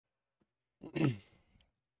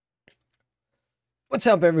What's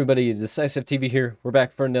up, everybody? Decisive TV here. We're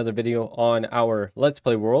back for another video on our Let's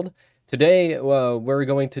Play world. Today, we're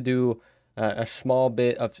going to do a small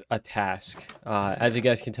bit of a task. As you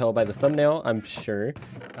guys can tell by the thumbnail, I'm sure,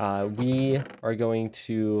 we are going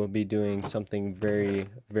to be doing something very,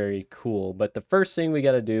 very cool. But the first thing we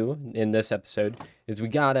gotta do in this episode is we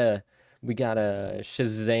gotta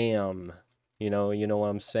Shazam. You know what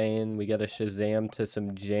I'm saying? We gotta Shazam to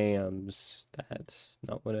some jams. That's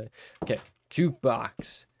not what okay.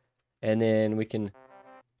 Jukebox, and then we can,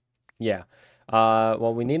 yeah,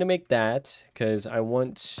 well, we need to make that because I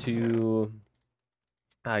want to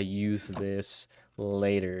use this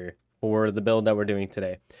later for the build that we're doing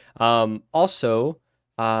today. Also,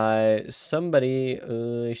 somebody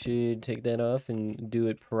should take that off and do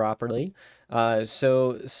it properly.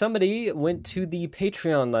 So somebody went to the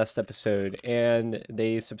Patreon last episode and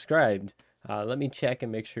they subscribed. Let me check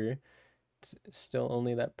and make sure. Still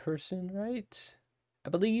only that person, right? I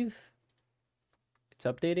believe. It's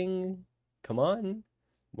updating. Come on.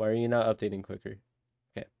 Why are you not updating quicker?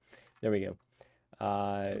 Okay, there we go.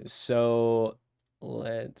 So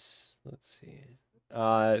let's see.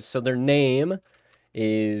 So their name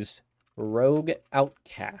is Rogue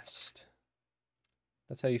Outcast.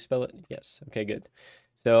 That's how you spell it? Yes. Okay, good.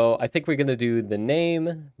 So I think we're gonna do the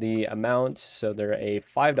name, the amount. So they're a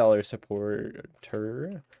 $5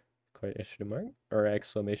 supporter. Question mark or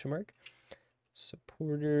exclamation mark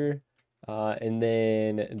supporter, and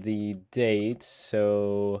then the date,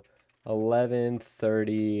 so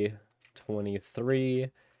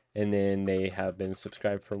 11/30/23, and then they have been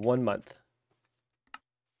subscribed for 1 month.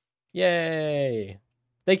 Yay!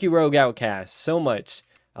 Thank you, Rogue Outcast, so much.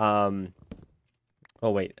 Oh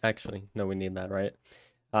wait, actually no, we need that, right?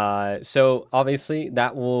 So obviously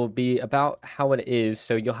that will be about how it is.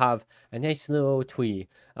 So you'll have a nice little tree.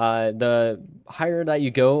 The higher that you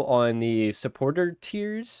go on the supporter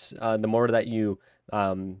tiers, the more that you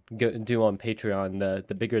do on Patreon,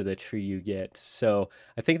 the bigger the tree you get. So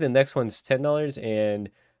I think the next one's $10, and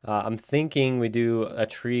I'm thinking we do a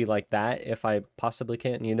tree like that if I possibly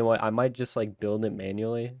can. You know what? I might just like build it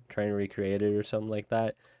manually, try and recreate it or something like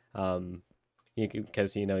that.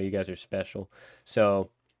 Because you guys are special. So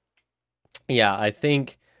yeah, I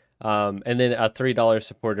think, and then a $3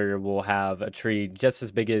 supporter will have a tree just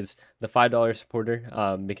as big as the $5 supporter,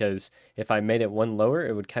 because if I made it one lower,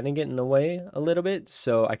 it would kind of get in the way a little bit.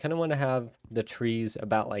 So I kind of want to have the trees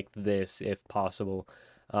about like this if possible,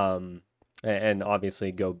 and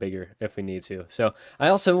obviously go bigger if we need to. So I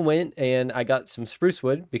also went and I got some spruce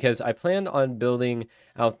wood because I planned on building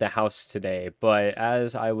out the house today, but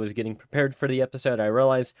as I was getting prepared for the episode, I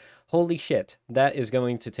realized, holy shit, that is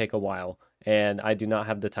going to take a while, and I do not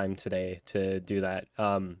have the time today to do that.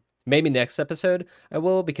 Maybe next episode I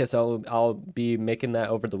will, because I'll be making that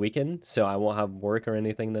over the weekend, so I won't have work or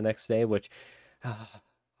anything the next day, which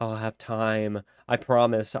I'll have time. I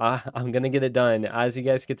promise. I'm gonna get it done. As you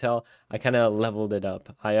guys could tell, I kind of leveled it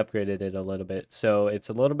up. I upgraded it a little bit, so it's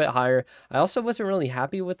a little bit higher. I also wasn't really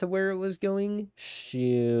happy with where it was going.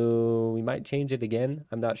 Shoo, we might change it again.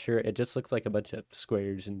 I'm not sure. It just looks like a bunch of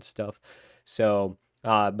squares and stuff. So,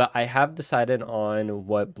 but I have decided on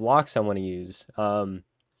what blocks I want to use. I'm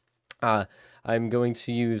going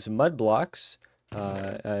to use mud blocks.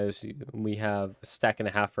 As we have a stack and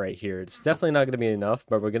a half right here. It's definitely not going to be enough,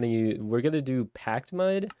 but we're gonna do packed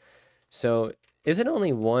mud. So is it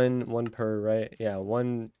only one per, right? Yeah,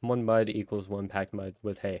 one mud equals one packed mud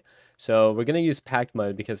with hay. So we're gonna use packed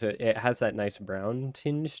mud because it has that nice brown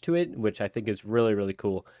tinge to it, which I think is really, really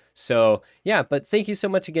cool. So yeah, but thank you so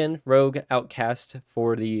much again, Rogue Outcast,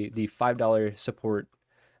 for the $5 support.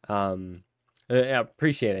 I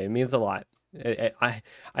appreciate it. It means a lot. I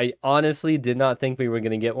honestly did not think we were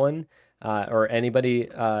gonna get one, or anybody,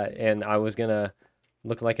 and I was gonna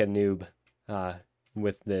look like a noob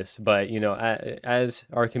with this. But as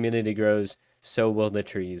our community grows, so will the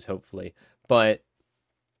trees, hopefully. But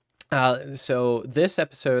so this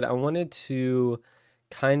episode, I wanted to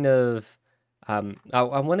kind of I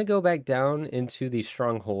want to go back down into the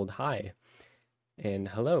stronghold. Hi and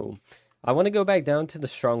hello. I want to go back down to the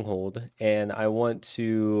stronghold, and I want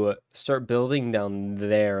to start building down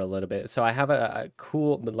there a little bit. So I have a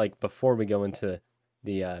cool, but like before we go into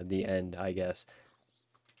the end, I guess.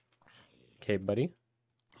 Okay, buddy.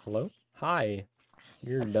 Hello? Hi.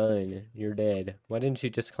 You're done. You're dead. Why didn't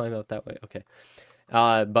you just climb out that way? Okay.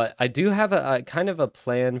 But I do have a kind of a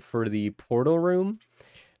plan for the portal room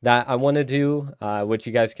that I want to do, which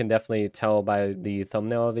you guys can definitely tell by the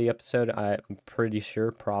thumbnail of the episode. I'm pretty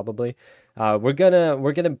sure, probably. We're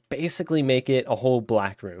gonna basically make it a whole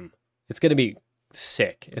black room. It's gonna be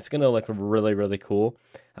sick. It's gonna look really, really cool.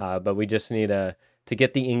 But we just need to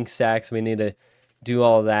get the ink sacs. We need to do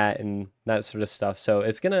all that and that sort of stuff. So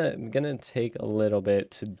it's gonna take a little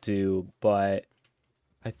bit to do, but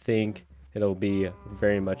I think it'll be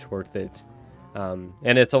very much worth it. And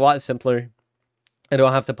it's a lot simpler. I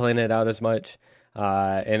don't have to plan it out as much.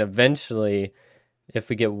 And eventually, if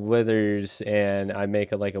we get withers and I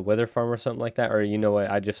make it like a wither farm or something like that, or you know what,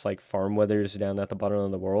 I just like farm withers down at the bottom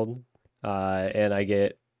of the world, and I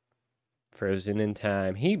get frozen in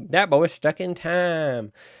time. That boy's stuck in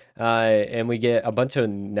time. And we get a bunch of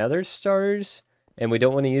nether stars, and we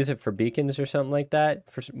don't want to use it for beacons or something like that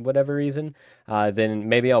for whatever reason. Then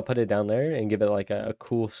maybe I'll put it down there and give it like a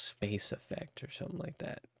cool space effect or something like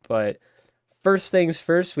that. But first things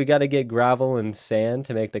first, we got to get gravel and sand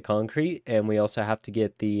to make the concrete, and we also have to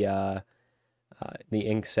get the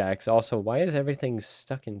ink sacs. Also, why is everything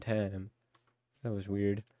stuck in time? That was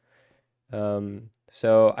weird.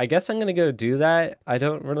 So I guess I'm gonna go do that. I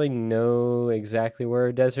don't really know exactly where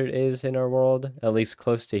a desert is in our world, at least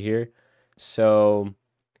close to here. So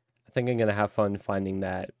I think I'm gonna have fun finding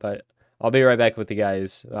that. But I'll be right back with you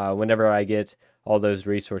guys whenever I get all those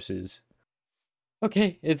resources.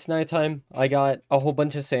 Okay, it's nighttime. I got a whole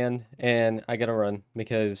bunch of sand and I gotta run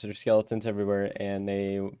because there's skeletons everywhere and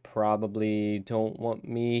they probably don't want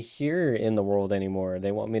me here in the world anymore.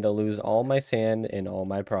 They want me to lose all my sand and all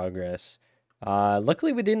my progress.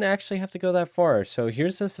 Luckily we didn't actually have to go that far. So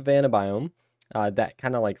here's the savanna biome that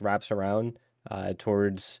kind of like wraps around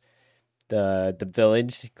towards the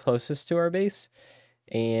village closest to our base.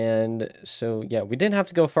 And so, yeah, we didn't have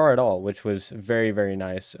to go far at all, which was very, very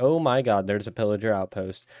nice. Oh my God, there's a pillager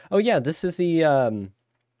outpost. Oh yeah, this is the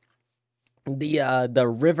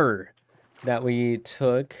river that we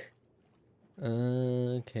took.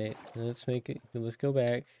 Okay, let's go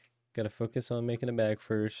back. Gotta focus on making it back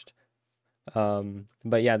first.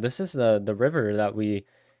 But yeah, this is the river that we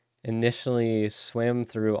initially swam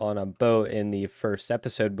through on a boat in the first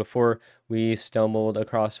episode before we stumbled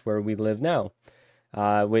across where we live now.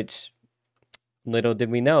 Which little did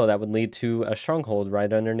we know that would lead to a stronghold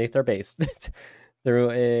right underneath our base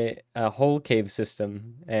through a whole cave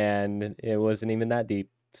system, and it wasn't even that deep.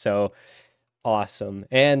 So awesome.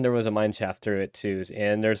 And there was a mine shaft through it too,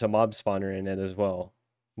 and there's a mob spawner in it as well,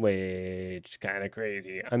 which kind of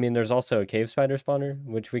crazy. I mean, there's also a cave spider spawner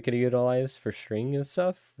which we could utilize for string and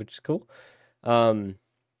stuff, which is cool. But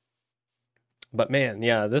man,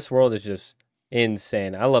 yeah, this world is just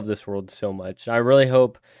insane. I love this world so much. I really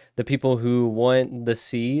hope the people who want the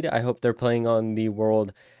seed, I hope they're playing on the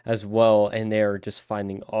world as well and they're just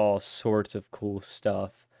finding all sorts of cool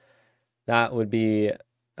stuff. That would be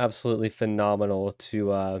absolutely phenomenal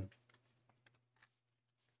to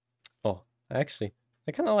oh, actually,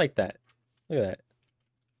 I kind of like that. Look at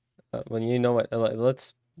that. When you know what,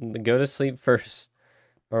 let's go to sleep first.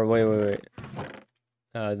 Or wait.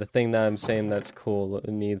 The thing that I'm saying that's cool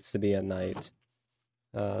needs to be at night.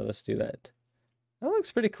 Let's do that. That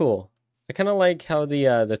looks pretty cool. I kind of like how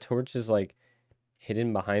the torch is like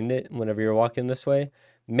hidden behind it whenever you're walking this way.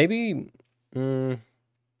 Maybe, I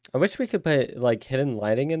wish we could put like hidden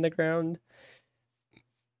lighting in the ground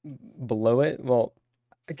below it. Well,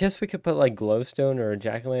 I guess we could put like glowstone or a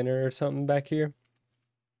jack-o'-lantern or something back here.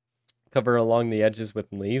 Cover along the edges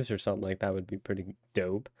with leaves or something like that would be pretty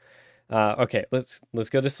dope. Okay, let's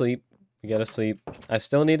go to sleep. We gotta sleep. I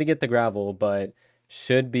still need to get the gravel, but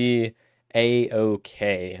should be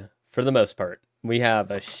a-okay for the most part. We have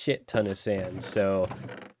a shit ton of sand, so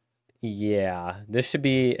yeah, this should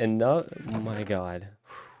be enough. Oh my God,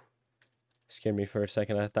 scared me for a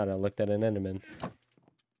second. I thought I looked at an Enderman.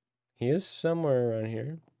 He is somewhere around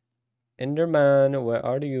here. Enderman, where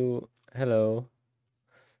are you? Hello.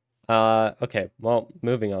 Okay, well,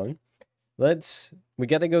 moving on. We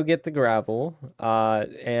gotta go get the gravel.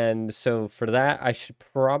 And so for that, I should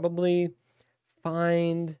probably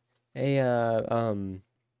find a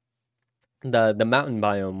the mountain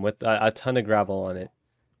biome with a ton of gravel on it.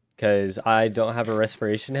 Because I don't have a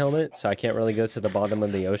respiration helmet, so I can't really go to the bottom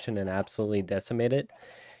of the ocean and absolutely decimate it.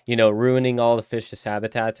 You know, ruining all the fish's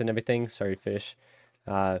habitats and everything. Sorry, fish.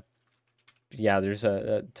 Yeah, there's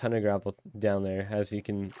a ton of gravel down there, as you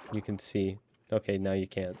can see. Okay, now you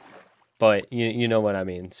can't. But you know what I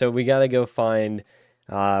mean. So we gotta go find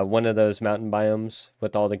one of those mountain biomes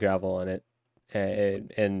with all the gravel on it.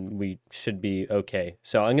 And we should be okay.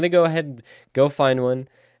 So I'm gonna go ahead and go find one,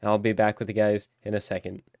 and I'll be back with you guys in a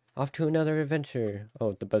second. Off to another adventure.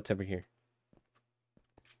 Oh, the boat's over here.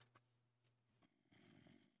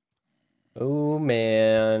 Oh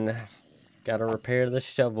man. Gotta repair the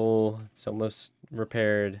shovel. It's almost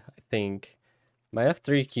repaired, I think. My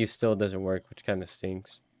F3 key still doesn't work, which kind of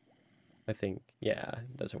stinks. I think, yeah,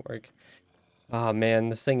 it doesn't work. Oh man,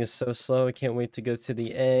 this thing is so slow. I can't wait to go to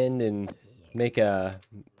the end and make an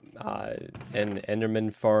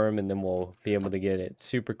Enderman farm, and then we'll be able to get it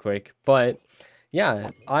super quick. But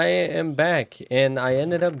yeah, I am back, and I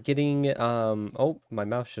ended up getting oh, my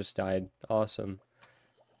mouse just died. Awesome.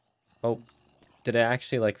 Oh, did it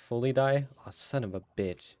actually like fully die? Oh, son of a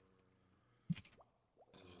bitch.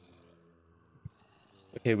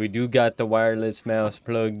 Okay, we do got the wireless mouse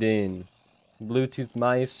plugged in. Bluetooth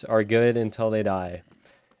mice are good until they die.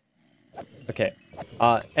 Okay.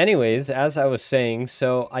 Anyways, as I was saying,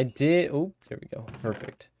 so I did... Oh, there we go.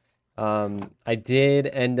 Perfect. I did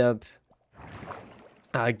end up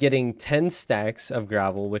getting 10 stacks of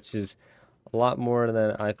gravel, which is a lot more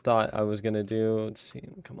than I thought I was going to do. Let's see.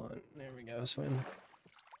 Come on. There we go. Swim.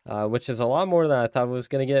 Which is a lot more than I thought I was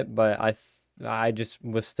going to get, but I just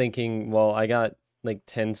was thinking, well, I got like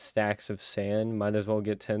 10 stacks of sand. Might as well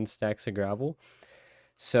get 10 stacks of gravel.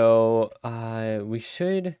 So we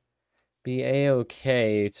should be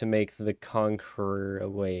a-okay to make the conqueror.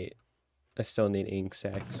 Wait, I still need ink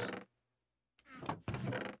sacks.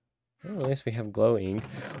 Oh, at least we have glow ink.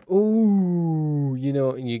 Ooh,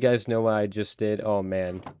 you guys know what I just did? Oh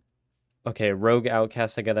man. Okay, Rogue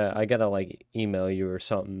Outcast, I gotta like email you or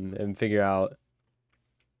something and figure out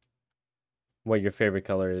what your favorite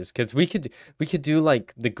color is. Cause we could do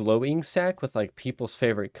like the glow ink sack with like people's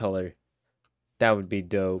favorite color. That would be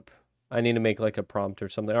dope. I need to make like a prompt or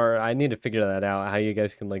something, or I need to figure that out, how you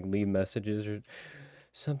guys can like leave messages or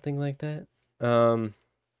something like that.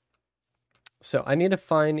 So I need to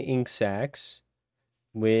find ink sacks,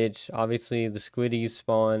 which obviously the squiddies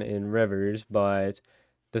spawn in rivers, but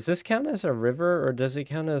does this count as a river or does it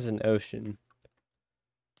count as an ocean?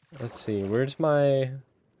 Let's see, where's my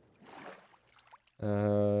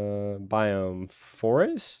biome?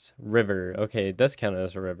 Forest? River. Okay, it does count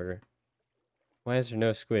as a river. Why is there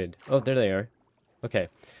no squid? Oh, there they are. Okay.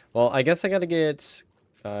 Well, I guess I gotta get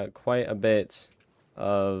quite a bit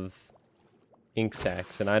of ink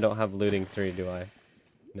sacks, and I don't have looting 3, do I?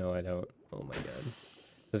 No, I don't. Oh my god.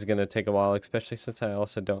 This is gonna take a while, especially since I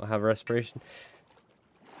also don't have respiration.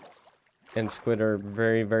 And squid are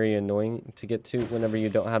very, very annoying to get to whenever you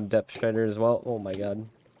don't have depth strider as well. Oh my god.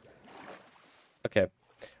 Okay.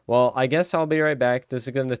 Well, I guess I'll be right back. This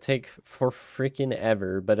is gonna take for freaking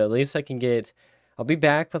ever, but at least I can get... I'll be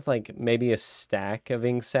back with like maybe a stack of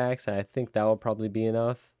ink sacks. I think that will probably be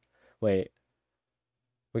enough. Wait.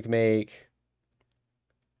 We can make...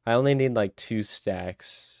 I only need like 2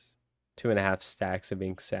 stacks. 2.5 stacks of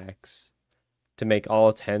ink sacks to make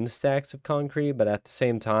all 10 stacks of concrete, but at the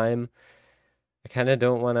same time, I kind of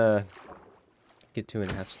don't want to get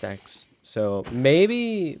 2.5 stacks. So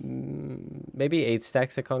maybe 8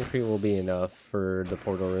 stacks of concrete will be enough for the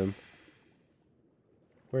portal room.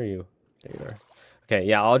 Where are you? There you are. Okay,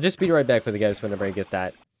 yeah, I'll just be right back with you guys whenever I get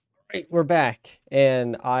that. Right, we're back,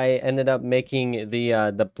 and I ended up making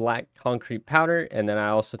the black concrete powder, and then I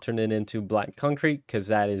also turned it into black concrete because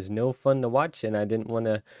that is no fun to watch, and I didn't want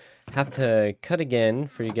to have to cut again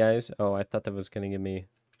for you guys. Oh, I thought that was gonna give me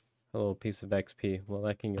a little piece of XP. Well,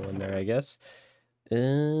 that can go in there, I guess.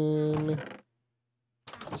 Is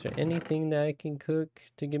there anything that I can cook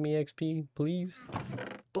to give me XP, please?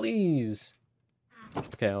 Please.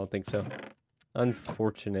 Okay, I don't think so.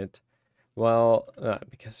 Unfortunate. Well,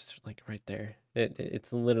 because it's like right there.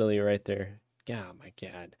 It's literally right there. Oh my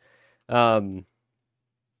god.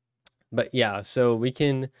 But yeah, so we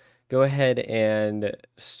can go ahead and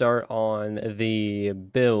start on the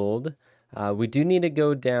build. We do need to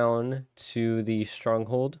go down to the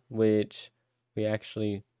stronghold, which we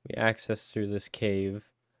access through this cave.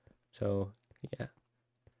 So yeah.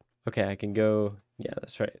 Okay, I can go. Yeah,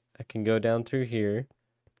 that's right. I can go down through here.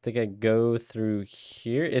 I think I go through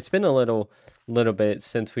here. It's been a little bit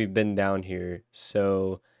since we've been down here,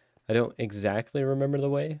 so I don't exactly remember the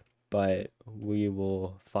way, but we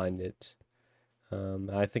will find it.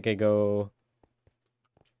 I think I go...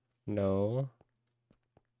 No.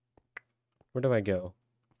 Where do I go?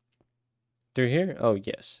 Through here? Oh,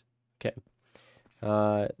 yes. Okay.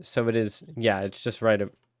 So it is... Yeah, it's just right up...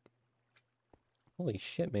 Holy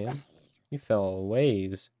shit, man. You fell a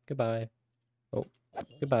ways. Goodbye. Oh.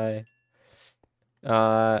 Goodbye.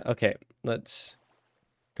 Okay, let's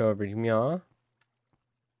go over here.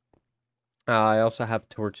 I also have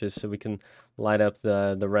torches, so we can light up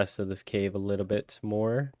the rest of this cave a little bit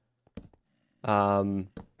more.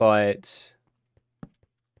 But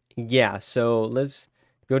yeah, so let's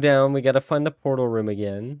go down. We gotta find the portal room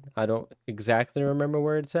again. I don't exactly remember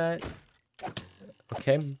where it's at.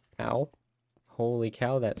 Okay. Ow. Holy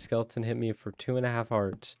cow, that skeleton hit me for 2.5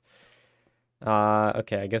 hearts.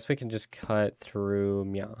 Okay, I guess we can just cut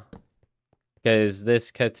through, yeah. Because this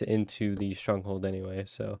cuts into the stronghold anyway,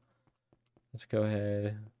 so let's go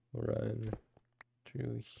ahead, run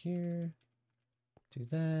through here, do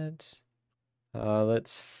that.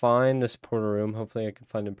 Let's find this portal room. Hopefully I can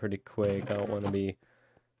find it pretty quick. I don't want to be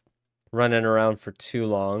running around for too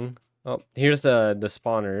long. Oh, here's the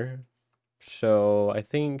spawner. So I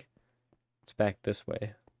think it's back this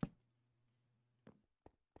way.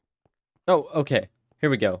 Oh, okay. Here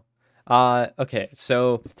we go. Okay,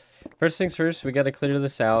 so first things first, we got to clear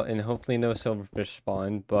this out and hopefully no silverfish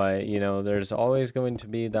spawn, but you know, there's always going to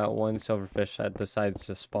be that one silverfish that decides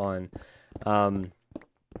to spawn.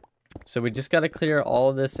 So we just got to clear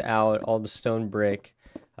all this out, all the stone brick,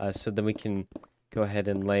 so then we can go ahead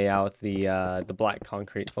and lay out the black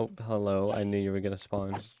concrete. Oh, hello. I knew you were going to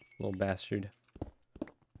spawn, little bastard.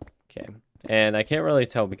 Okay. And I can't really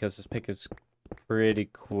tell because this pick is pretty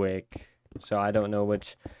quick. So I don't know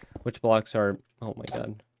which blocks are... Oh my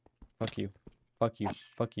god. Fuck you. Fuck you.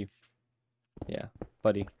 Fuck you. Yeah,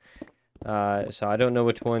 buddy. So I don't know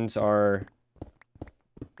which ones are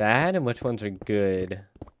bad and which ones are good.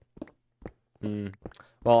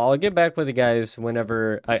 Well, I'll get back with you guys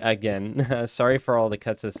whenever... again, sorry for all the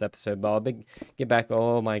cuts this episode, but I'll get back...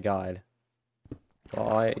 Oh my god.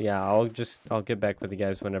 Well, I'll get back with you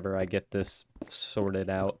guys whenever I get this sorted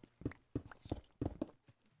out.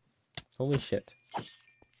 Holy shit.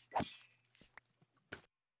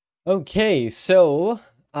 Okay, so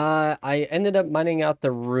I ended up mining out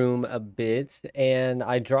the room a bit, and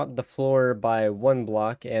I dropped the floor by 1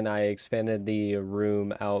 block, and I expanded the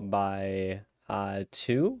room out by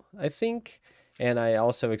 2, I think, and I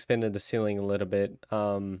also expanded the ceiling a little bit.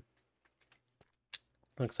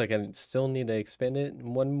 Looks like I still need to expand it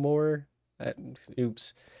 1 more.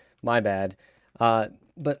 Oops, my bad.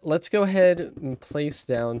 But let's go ahead and place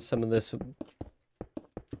down some of this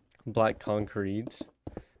black concrete.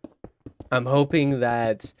 I'm hoping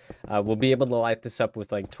that we'll be able to light this up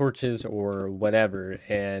with like torches or whatever,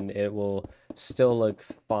 and it will still look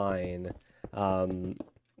fine. We're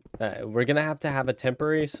gonna have to have a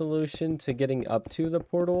temporary solution to getting up to the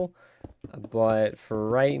portal, but for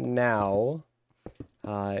right now,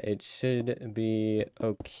 it should be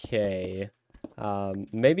okay.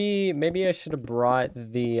 Maybe I should have brought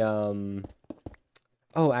the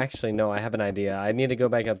oh, actually no, I have an idea. I need to go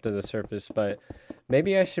back up to the surface, but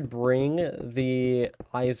maybe I should bring the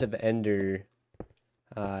Eyes of Ender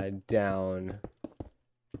down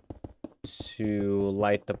to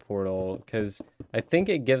light the portal, because I think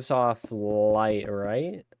it gives off light,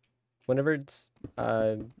 right? Whenever it's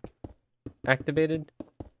activated,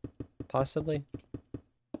 possibly.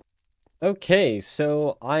 Okay,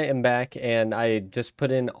 so I am back and I just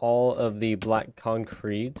put in all of the black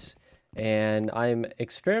concrete, and I'm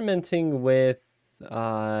experimenting with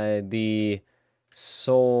the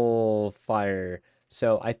soul fire.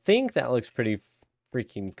 So I think that looks pretty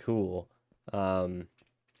freaking cool.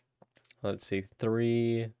 Let's see,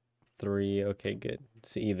 3, 3, okay, good,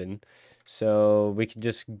 it's even. So we can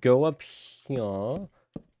just go up here,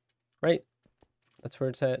 right? That's where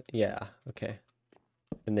it's at? Yeah, okay.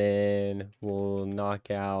 And then we'll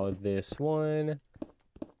knock out this one,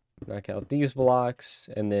 knock out these blocks,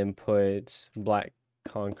 and then put black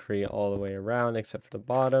concrete all the way around except for the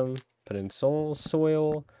bottom. Put in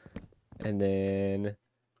soil, and then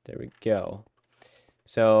there we go.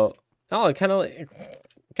 So, oh, it kind of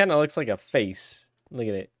looks like a face. Look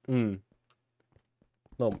at it.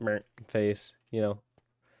 Little face, you know.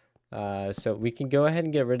 So we can go ahead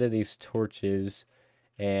and get rid of these torches,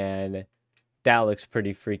 and that looks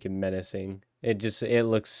pretty freaking menacing. It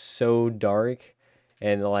looks so dark,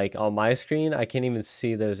 and like on my screen I can't even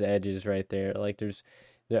see those edges right there. Like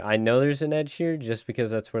I know there's an edge here just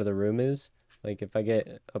because that's where the room is. Like if I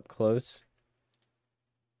get up close,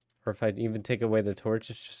 or if I even take away the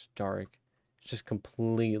torch, it's just dark. It's just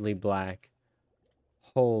completely black.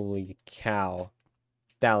 Holy cow.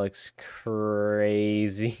 That looks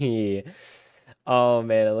crazy. Oh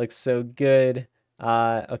man, it looks so good.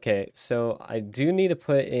 Okay, so I do need to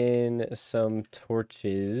put in some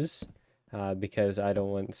torches, because I don't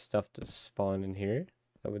want stuff to spawn in here.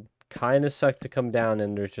 That would kind of suck to come down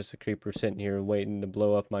and there's just a creeper sitting here waiting to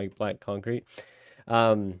blow up my black concrete.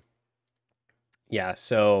 Yeah,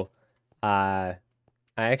 so, I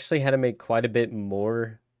actually had to make quite a bit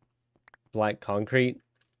more black concrete,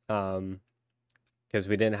 because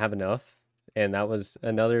we didn't have enough. and that was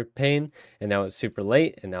another pain. And now it's super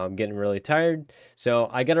late, and now I'm getting really tired. So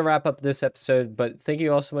I got to wrap up this episode, but thank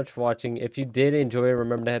you all so much for watching. If you did enjoy it,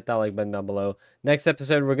 remember to hit that like button down below. Next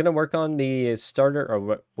episode, we're going to work on the starter,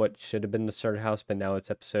 or what should have been the starter house, but now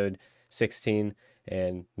it's episode 16.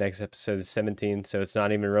 And next episode is 17, so it's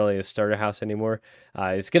not even really a starter house anymore.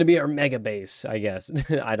 It's going to be our mega base, I guess.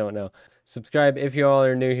 I don't know. Subscribe if you all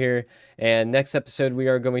are new here. And next episode, we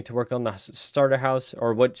are going to work on the starter house,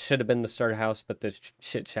 or what should have been the starter house, but the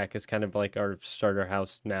shit shack is kind of like our starter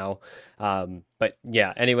house now. But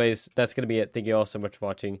yeah, anyways, that's going to be it. Thank you all so much for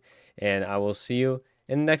watching, and I will see you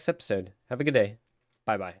in the next episode. Have a good day.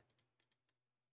 Bye-bye.